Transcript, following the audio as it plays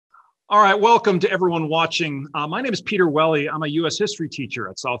All right, welcome to everyone watching. My name is Peter Welly. I'm a U.S. history teacher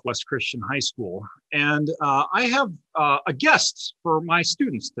at Southwest Christian High School. And I have a guest for my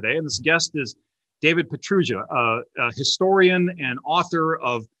students today. And this guest is David Pietrusza, a historian and author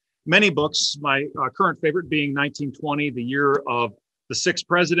of many books, my current favorite being 1920, the year of the six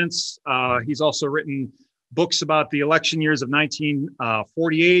presidents. He's also written books about the election years of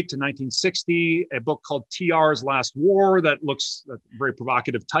 1948 to 1960, a book called TR's Last War that looks a very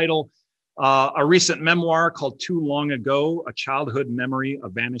provocative title. A recent memoir called Too Long Ago, A Childhood Memory, A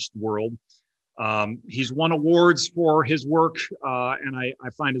Vanished World. He's won awards for his work, and I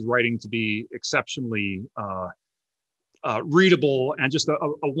find his writing to be exceptionally readable and just a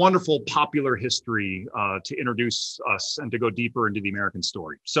wonderful popular history to introduce us and to go deeper into the American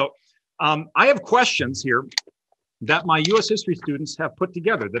story. So I have questions here that my U.S. history students have put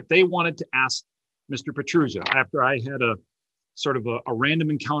together that they wanted to ask Mr. Pietrusza after I had a random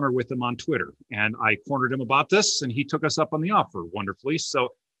encounter with him on Twitter. And I cornered him about this and he took us up on the offer wonderfully. So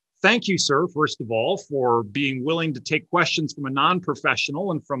thank you, sir, first of all, for being willing to take questions from a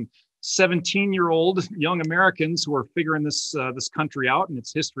non-professional and from 17-year-old young Americans who are figuring this country out and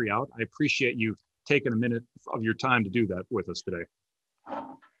its history out. I appreciate you taking a minute of your time to do that with us today.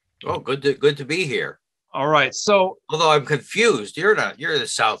 Oh, good to be here. All right. So, although I'm confused, you're the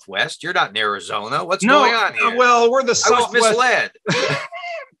Southwest. You're not in Arizona. What's going on here? Well, we're the Southwest. I was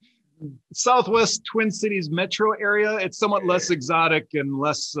misled. Southwest Twin Cities metro area. It's somewhat less exotic and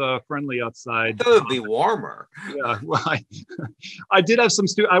less friendly outside. It would be warmer. Yeah. Well, I did have some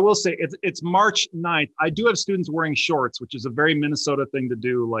students. I will say it's March 9th. I do have students wearing shorts, which is a very Minnesota thing to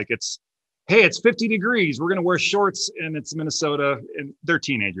do. Like hey, it's 50 degrees. We're going to wear shorts, and it's Minnesota, and they're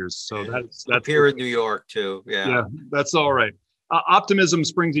teenagers. So that's here in New York too. Yeah, that's all right. Optimism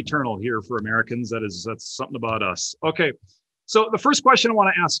springs eternal here for Americans. That's something about us. Okay. So the first question I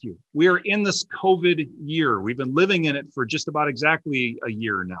want to ask you, we are in this COVID year. We've been living in it for just about exactly a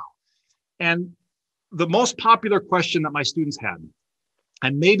year now. And the most popular question that my students had,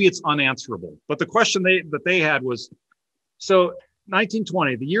 and maybe it's unanswerable, but the question that they had was, so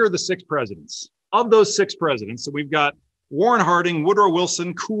 1920, the year of the six presidents. Of those six presidents, so we've got Warren Harding, Woodrow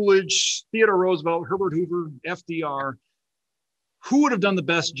Wilson, Coolidge, Theodore Roosevelt, Herbert Hoover, FDR. Who would have done the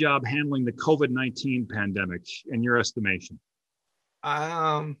best job handling the COVID-19 pandemic in your estimation? TR,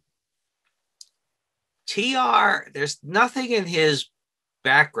 there's nothing in his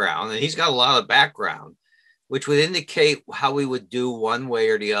background, and he's got a lot of background, which would indicate how we would do one way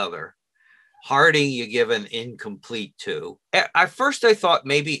or the other. Harding, you give an incomplete to. At first, I thought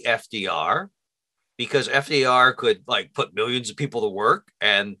maybe FDR, because FDR could put millions of people to work,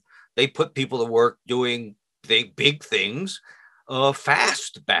 and they put people to work doing big things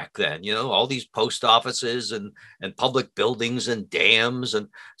fast back then. You know, all these post offices and public buildings and dams, and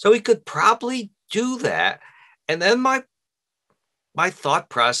so he could probably do that. And then my thought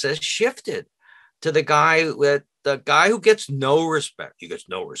process shifted to the guy who gets no respect. He gets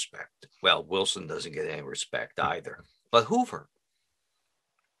no respect. Well, Wilson doesn't get any respect either. But Hoover.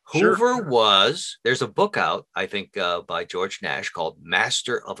 Sure. Hoover there's a book out, I think, by George Nash called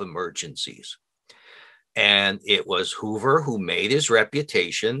Master of Emergencies. And it was Hoover who made his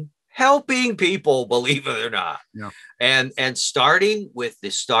reputation helping people, believe it or not. Yeah. And starting with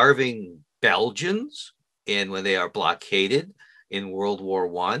the starving Belgians when they are blockaded in World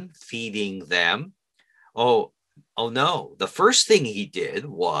War I, feeding them. Oh no. The first thing he did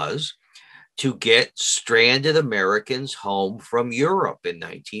was to get stranded Americans home from Europe in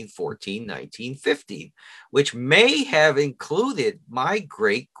 1914, 1915, which may have included my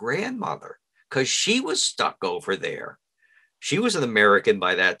great-grandmother, because she was stuck over there. She was an American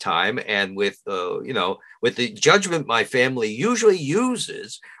by that time, and with the judgment my family usually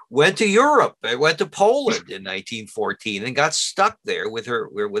uses, went to Europe. I went to Poland in 1914 and got stuck there with her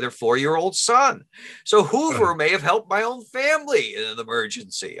 4-year-old son. So Hoover may have helped my own family in an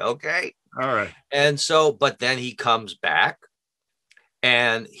emergency. Okay. All right. And so, but then he comes back,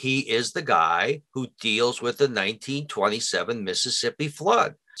 and he is the guy who deals with the 1927 Mississippi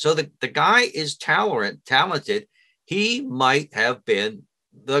flood. So the guy is talented. He might have been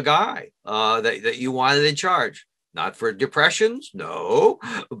the guy that you wanted in charge. Not for depressions, no,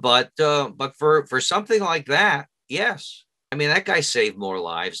 but for something like that, yes. I mean, that guy saved more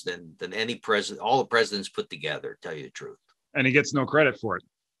lives than any president, all the presidents put together, tell you the truth. And he gets no credit for it.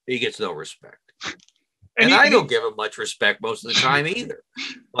 He gets no respect. And I don't give him much respect most of the time either.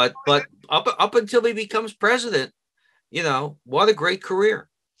 But up until he becomes president, what a great career.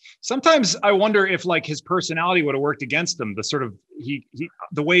 Sometimes I wonder if his personality would have worked against him. The sort of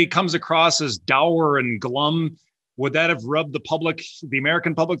the way he comes across as dour and glum would that have rubbed the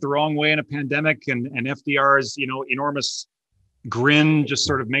American public the wrong way in a pandemic? And FDR's, enormous grin just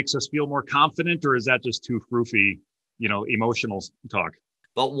sort of makes us feel more confident, or is that just too froofy, emotional talk?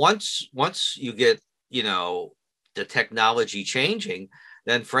 But once you get, the technology changing,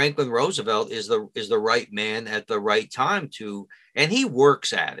 then Franklin Roosevelt is the right man at the right time and he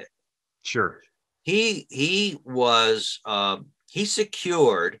works at it. Sure. He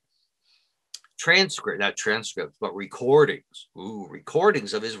secured not transcripts, but recordings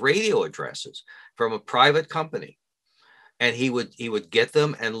of his radio addresses from a private company. And he would get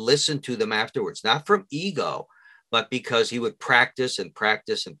them and listen to them afterwards, not from ego, but because he would practice and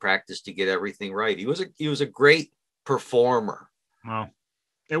practice and practice to get everything right. He was a great performer. Wow.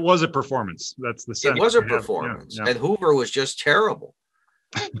 It was a performance. That's the sense. It was a performance. Yeah. And Hoover was just terrible.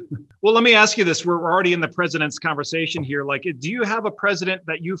 Well, let me ask you this. We're already in the president's conversation here. Like, do you have a president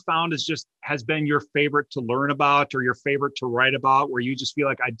that you found has been your favorite to learn about or your favorite to write about, where you just feel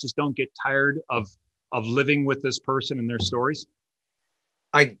like I just don't get tired of living with this person and their stories?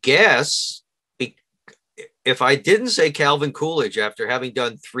 I guess if I didn't say Calvin Coolidge after having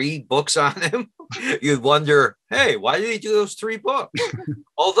done 3 books on him, you'd wonder, hey, why did he do those 3 books?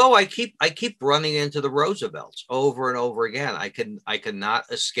 Although I keep running into the Roosevelts over and over again. I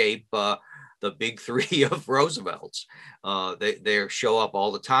cannot escape the big 3 of Roosevelts. They show up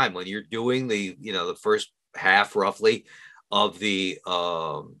all the time when you're doing the first half roughly of the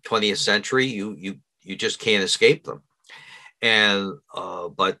 20th century. You just can't escape them. And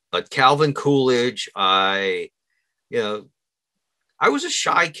but Calvin Coolidge, I was a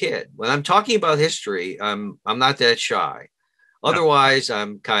shy kid. When I'm talking about history, I'm not that shy. Otherwise,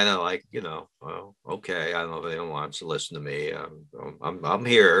 I'm kind of like, well, okay, I don't know if anyone wants to listen to me. I'm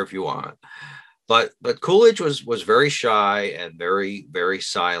here if you want. But Coolidge was very shy and very, very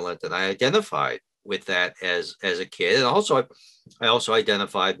silent, and I identified with that as a kid. And also, I also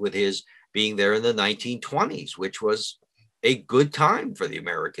identified with his being there in the 1920s, which was a good time for the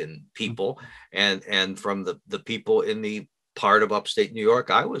American people and from the people in the part of upstate New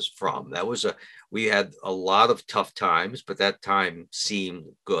York I was from. We had a lot of tough times, but that time seemed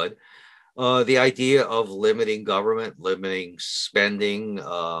good. The idea of limiting government, limiting spending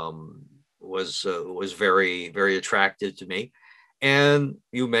was very, very attractive to me. And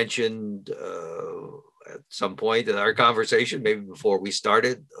you mentioned at some point in our conversation, maybe before we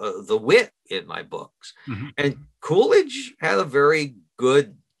started, the wit in my books. Mm-hmm. And Coolidge had a very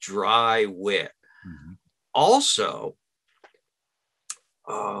good, dry wit. Mm-hmm. Also,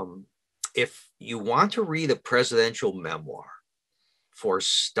 if you want to read a presidential memoir for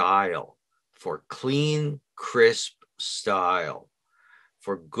style, for clean, crisp style,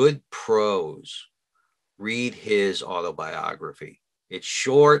 for good prose, read his autobiography. It's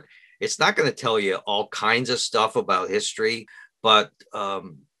short. It's not going to tell you all kinds of stuff about history, but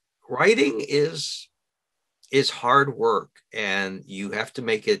writing is hard work, and you have to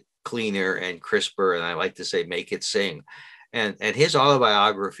make it cleaner and crisper. And I like to say, make it sing. And his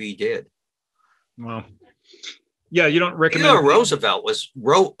autobiography did. Well, yeah, you don't recommend. Theodore Roosevelt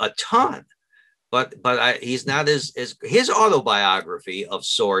wrote a ton, but he's not as his autobiography of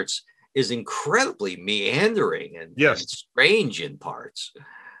sorts is incredibly meandering and strange in parts.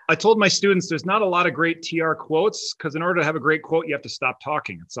 I told my students there's not a lot of great TR quotes, because in order to have a great quote, you have to stop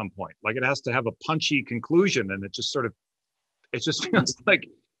talking at some point. Like, it has to have a punchy conclusion, and it just feels like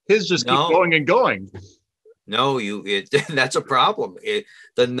his just keep going and going. No, that's a problem.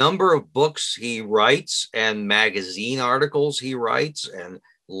 The number of books he writes and magazine articles he writes and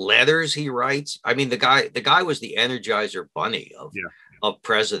letters he writes. I mean, the guy was the Energizer Bunny of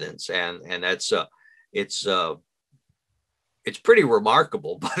presidents, and that's it's pretty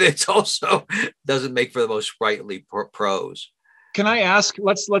remarkable, but it's also doesn't make for the most sprightly prose. Can I ask?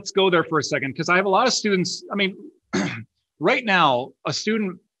 Let's go there for a second, because I have a lot of students. I mean, right now, a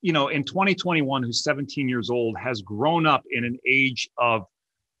student, in 2021 who's 17 years old has grown up in an age of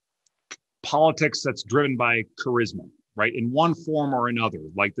politics that's driven by charisma, right? In one form or another,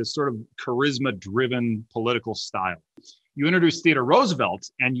 like this sort of charisma-driven political style. You introduce Theodore Roosevelt,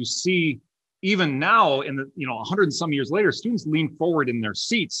 and you see, even now in the 100 and some years later, students lean forward in their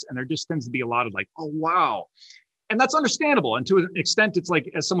seats, and there just tends to be a lot of like, oh, wow. And that's understandable. And to an extent, it's like,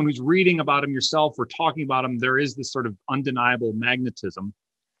 as someone who's reading about him yourself or talking about him, there is this sort of undeniable magnetism.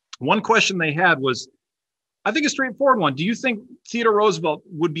 One question they had was, I think a straightforward one. Do you think Theodore Roosevelt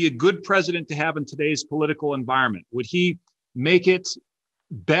would be a good president to have in today's political environment? Would he make it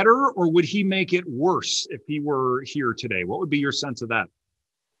better, or would he make it worse if he were here today? What would be your sense of that?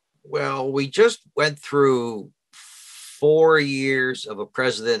 Well, we just went through 4 years of a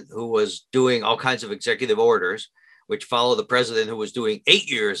president who was doing all kinds of executive orders, which followed the president who was doing 8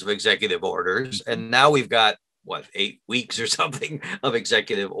 years of executive orders. And now we've got, what, 8 weeks or something of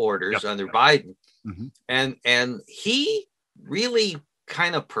executive orders under Biden. And he really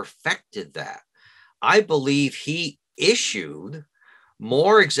kind of perfected that. I believe he issued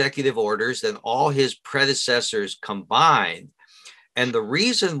more executive orders than all his predecessors combined. And the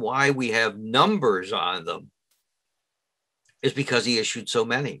reason why we have numbers on them is because he issued so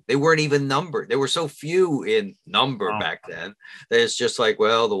many. They weren't even numbered. There were so few in number back then that it's just like,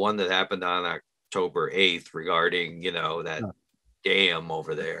 well, the one that happened on October 8th regarding, that dam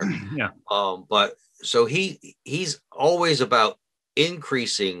over there. But so he's always about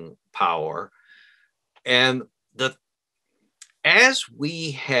increasing power. And as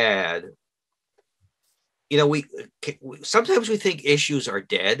we had, we sometimes we think issues are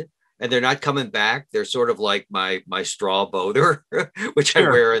dead and they're not coming back. They're sort of like my straw boater, which I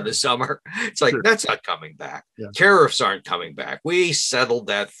wear in the summer. It's like, that's not coming back. Tariffs aren't coming back. We settled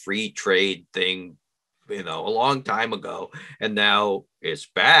that free trade thing, a long time ago, and now it's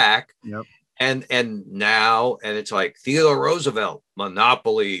back. And now it's like Theodore Roosevelt,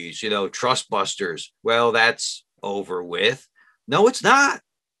 monopolies, trust busters. Well, that's over with. No, it's not.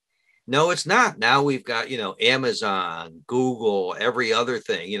 Now we've got, Amazon, Google, every other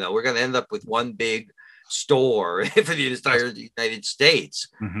thing. We're going to end up with one big store for the entire United States.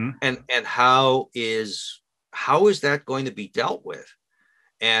 And how is that going to be dealt with?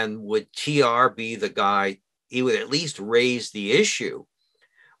 And would TR be the guy? He would at least raise the issue.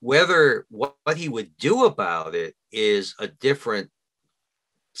 Whether what he would do about it is a different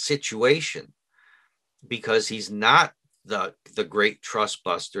situation, because he's not the great trust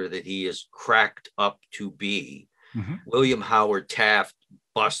buster that he is cracked up to be. William Howard Taft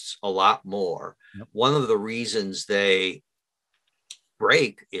busts a lot more. One of the reasons they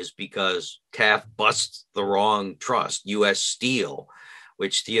break is because Taft busts the wrong trust, U.S. Steel,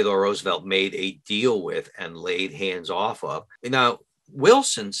 which Theodore Roosevelt made a deal with and laid hands off of. Now,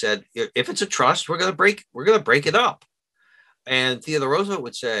 Wilson said, if it's a trust, we're going to break it up. And Theodore Roosevelt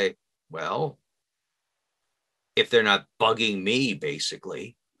would say, well, if they're not bugging me,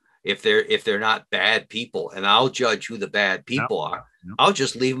 basically, if they're not bad people, and I'll judge who the bad people are, I'll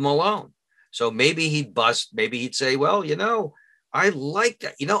just leave them alone. So maybe he'd say, well, I like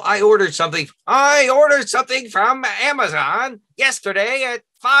that. I ordered something from Amazon yesterday at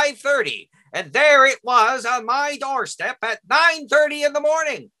 5:30, and there it was on my doorstep at 9:30 in the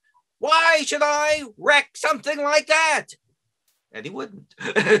morning. Why should I wreck something like that? And he wouldn't.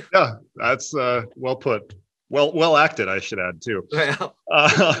 Yeah, that's well put. Well acted, I should add, too. Well,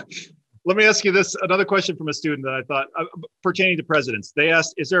 let me ask you this, another question from a student that I thought, pertaining to presidents. They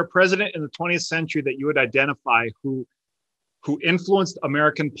asked, is there a president in the 20th century that you would identify who influenced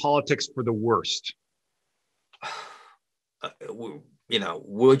American politics for the worst?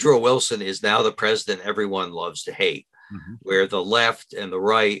 Woodrow Wilson is now the president everyone loves to hate, where the left and the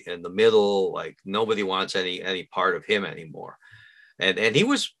right and the middle, like, nobody wants any part of him anymore. And he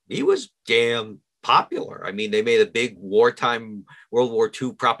was damn popular. I mean, they made a big wartime World War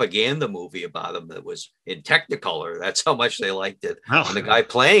II propaganda movie about him that was in Technicolor. That's how much they liked it. Wow. And the guy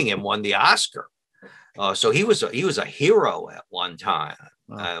playing him won the Oscar. So he was a hero at one time.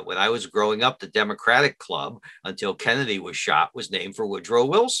 When I was growing up, the Democratic Club, until Kennedy was shot, was named for Woodrow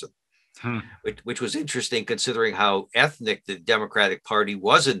Wilson, which was interesting considering how ethnic the Democratic Party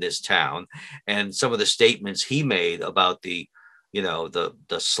was in this town, and some of the statements he made about the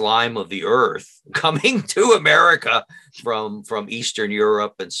slime of the earth coming to America from Eastern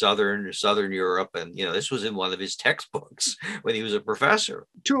Europe and Southern Europe. And, this was in one of his textbooks when he was a professor.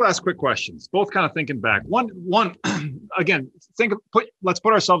 Two last quick questions, both kind of thinking back. One, again, let's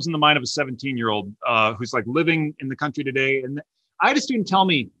put ourselves in the mind of a 17-year-old who's like living in the country today. And I had a student tell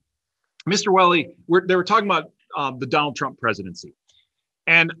me, Mr. Welly, they were talking about the Donald Trump presidency.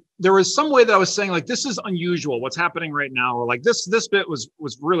 And there was some way that I was saying, like, this is unusual, what's happening right now, or like this bit was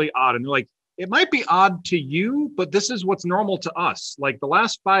really odd. And they're like, it might be odd to you, but this is what's normal to us. Like, the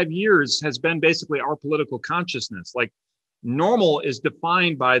last 5 years has been basically our political consciousness. Like, normal is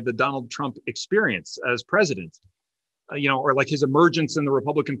defined by the Donald Trump experience as president, or like his emergence in the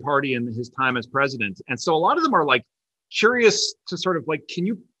Republican Party and his time as president. And so a lot of them are like curious to sort of like, can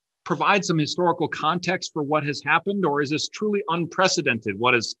you provide some historical context for what has happened, or is this truly unprecedented?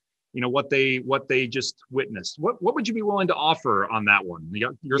 What they just witnessed? What would you be willing to offer on that one?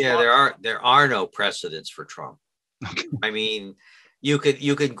 Your thoughts? there are no precedents for Trump. Okay. I mean, you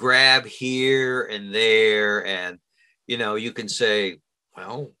could grab here and there, and you can say,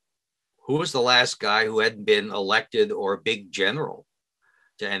 well, who was the last guy who hadn't been elected or a big general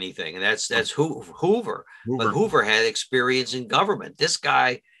to anything, and that's Hoover. But Hoover. Hoover had experience in government. This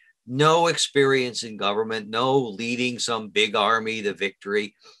guy, no experience in government, no leading some big army to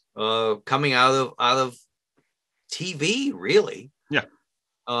victory, coming out of TV, really. Yeah.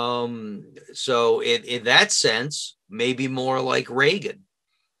 So in that sense, maybe more like Reagan.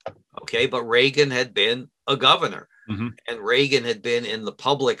 Okay, but Reagan had been a governor. Mm-hmm. And Reagan had been in the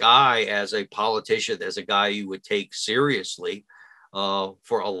public eye as a politician, as a guy you would take seriously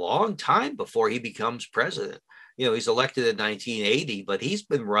for a long time before he becomes president. You know, he's elected in 1980, but he's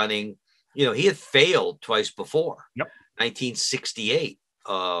been running, you know, he had failed twice before. Yep. 1968,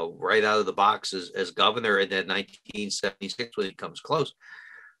 right out of the box as governor, and then 1976 when he comes close.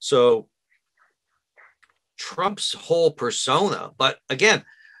 So Trump's whole persona, but again,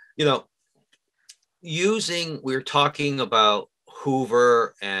 you know, we're talking about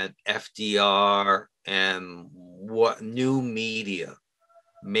Hoover and FDR and what new media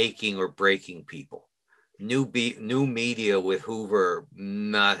making or breaking people. New media with Hoover,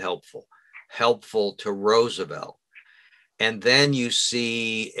 not helpful. Helpful to Roosevelt. And then you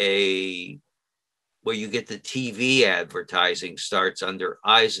see where you get the TV advertising starts under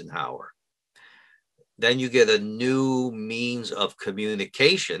Eisenhower. Then you get a new means of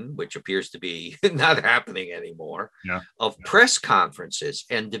communication, which appears to be not happening anymore, of press conferences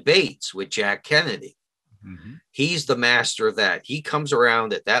and debates with Jack Kennedy. Mm-hmm. He's the master of that. He comes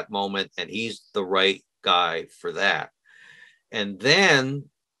around at that moment, and he's the right guy for that. And then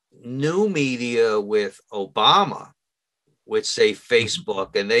new media with Obama, with, say,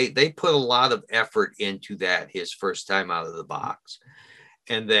 Facebook, and they put a lot of effort into that his first time out of the box.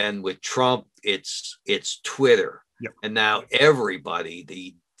 And then with Trump, it's Twitter. Yep. And now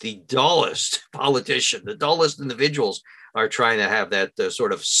everybody, the dullest politician, the dullest individuals are trying to have that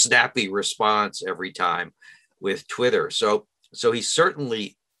sort of snappy response every time with Twitter. So he's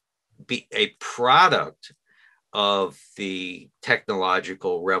certainly be a product of the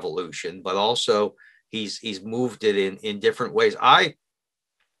technological revolution, but also he's moved it in different ways. I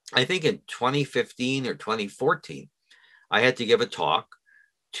think in 2015 or 2014, I had to give a talk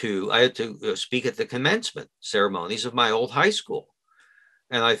I had to speak at the commencement ceremonies of my old high school.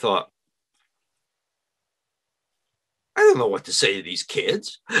 And I thought, I don't know what to say to these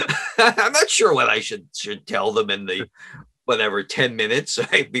kids. I'm not sure what I should tell them in the, whatever, 10 minutes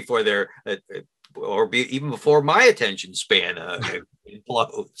before they're, even before my attention span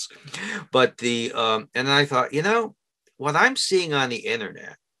implodes. But and I thought, you know, what I'm seeing on the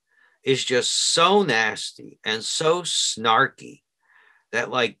internet is just so nasty and so snarky that,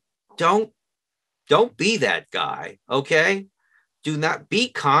 like, don't be that guy, okay? Do not be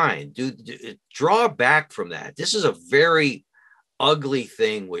kind. Draw back from that. This is a very ugly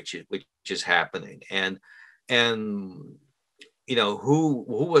thing which is happening, and you know who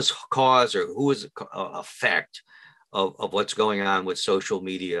was cause or who was effect of what's going on with social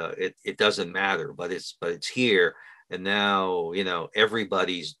media. It doesn't matter, but it's here, and now, you know,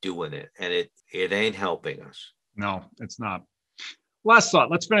 everybody's doing it, and it ain't helping us. No, it's not. Last thought,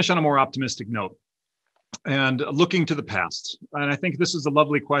 let's finish on a more optimistic note and looking to the past. And I think this is a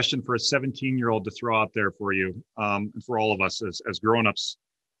lovely question for a 17-year-old to throw out there for you, and for all of us as grown-ups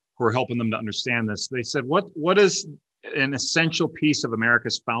who are helping them to understand this. They said, what is an essential piece of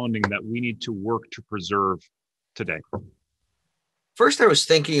America's founding that we need to work to preserve today? First, I was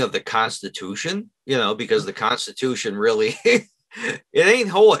thinking of the Constitution, you know, because the Constitution really, it ain't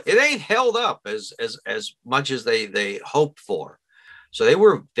held up as much as they hoped for. So they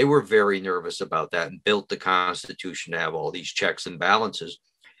were very nervous about that and built the Constitution to have all these checks and balances,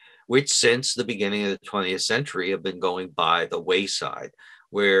 which since the beginning of the 20th century have been going by the wayside.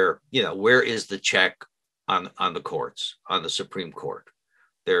 Where, you know, where is the check on the courts, on the Supreme Court?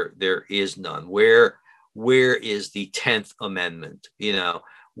 There is none. Where is the 10th Amendment? You know,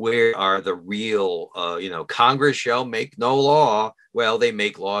 where are the real, you know, Congress shall make no law. Well, they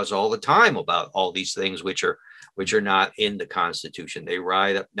make laws all the time about all these things which are not in the Constitution. They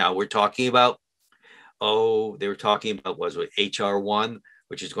ride up. Now we're talking about, they were talking about, was it HR 1,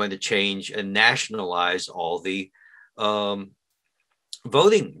 which is going to change and nationalize all the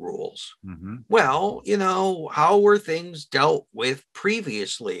voting rules. Mm-hmm. Well, you know, how were things dealt with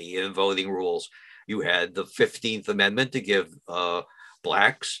previously in voting rules? You had the 15th Amendment to give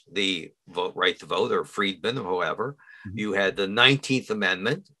blacks the right to vote, or freedmen or whoever. Mm-hmm. You had the 19th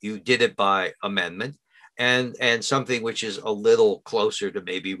Amendment. You did it by amendment. And something which is a little closer to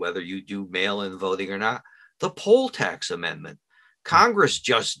maybe whether you do mail-in voting or not, the poll tax amendment. Congress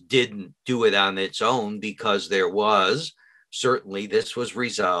just didn't do it on its own, because there was certainly, this was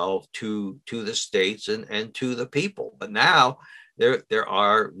resolved to the states and to the people. But now There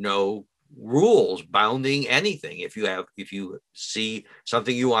are no rules bounding anything. If you see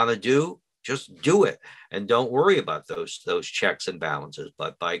something you want to do, just do it, and don't worry about those checks and balances.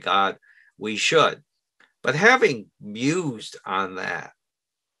 But by God, we should. But having mused on that,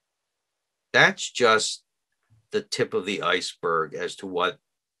 that's just the tip of the iceberg as to what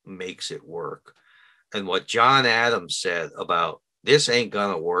makes it work. And what John Adams said about this ain't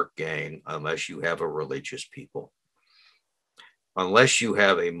gonna work, gang, unless you have a religious people, unless you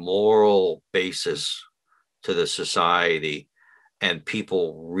have a moral basis to the society and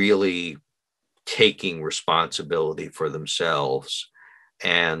people really taking responsibility for themselves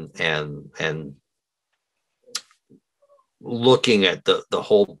and looking at the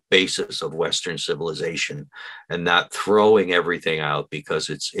whole basis of Western civilization and not throwing everything out because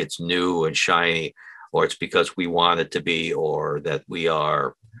it's new and shiny, or it's because we want it to be, or that we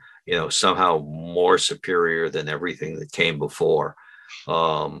are, somehow more superior than everything that came before.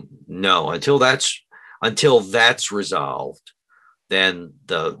 No, until that's resolved, then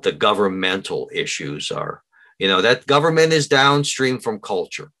the governmental issues are, that government is downstream from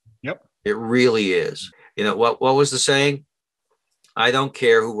culture. Yep. It really is. What was the saying? I don't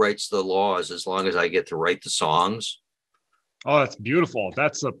care who writes the laws as long as I get to write the songs. Oh, that's beautiful.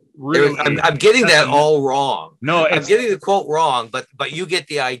 That's a really. I'm getting that all wrong. No, I'm getting the quote wrong, but you get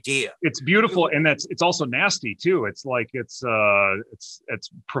the idea. It's beautiful, and it's also nasty too. It's like it's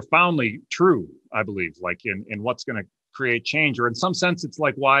profoundly true, I believe. Like in what's going to create change, or in some sense, it's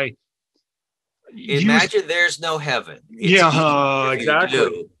like why. Imagine there's no heaven.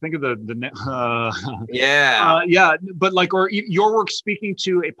 Exactly. Think of yeah. But like, or your work speaking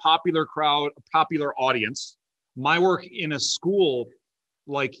to a popular crowd, a popular audience. My work in a school,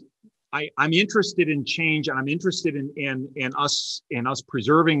 like I'm interested in change, and I'm interested in us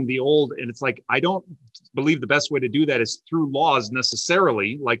preserving the old. And it's like I don't believe the best way to do that is through laws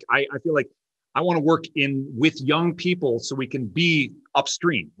necessarily. Like I feel like I want to work with young people so we can be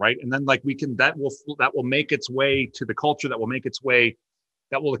upstream, right? And then like that will make its way to the culture, that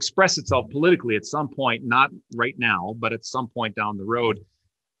will express itself politically at some point, not right now, but at some point down the road,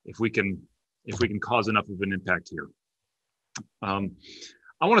 if we can cause enough of an impact here. I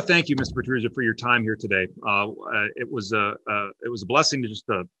want to thank you, Mr. Pietrusza, for your time here today. It was a blessing to just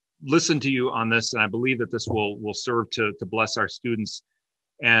listen to you on this, and I believe that this will serve to bless our students.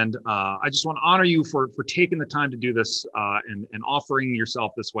 And I just want to honor you for taking the time to do this and offering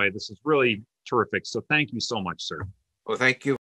yourself this way. This is really terrific. So thank you so much, sir. Well, thank you.